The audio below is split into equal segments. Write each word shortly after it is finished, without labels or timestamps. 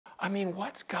I mean,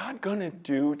 what's God going to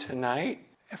do tonight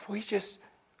if we just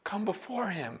come before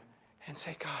him and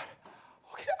say, God,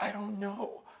 okay, I don't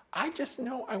know. I just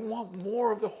know I want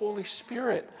more of the Holy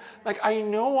Spirit. Like, I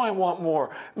know I want more.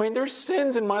 I mean, there's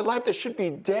sins in my life that should be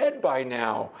dead by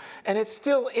now, and it's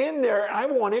still in there, and I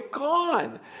want it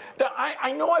gone.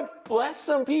 I know I've blessed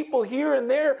some people here and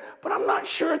there, but I'm not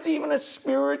sure it's even a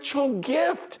spiritual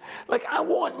gift. Like, I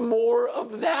want more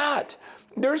of that.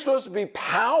 There's supposed to be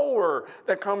power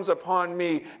that comes upon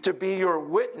me to be your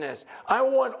witness. I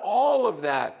want all of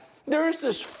that. There's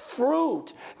this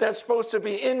fruit that's supposed to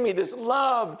be in me, this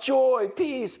love, joy,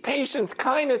 peace, patience,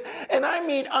 kindness. And I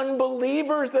meet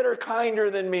unbelievers that are kinder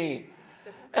than me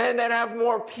and that have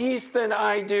more peace than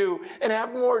I do and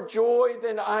have more joy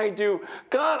than I do.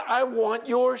 God, I want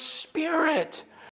your Spirit.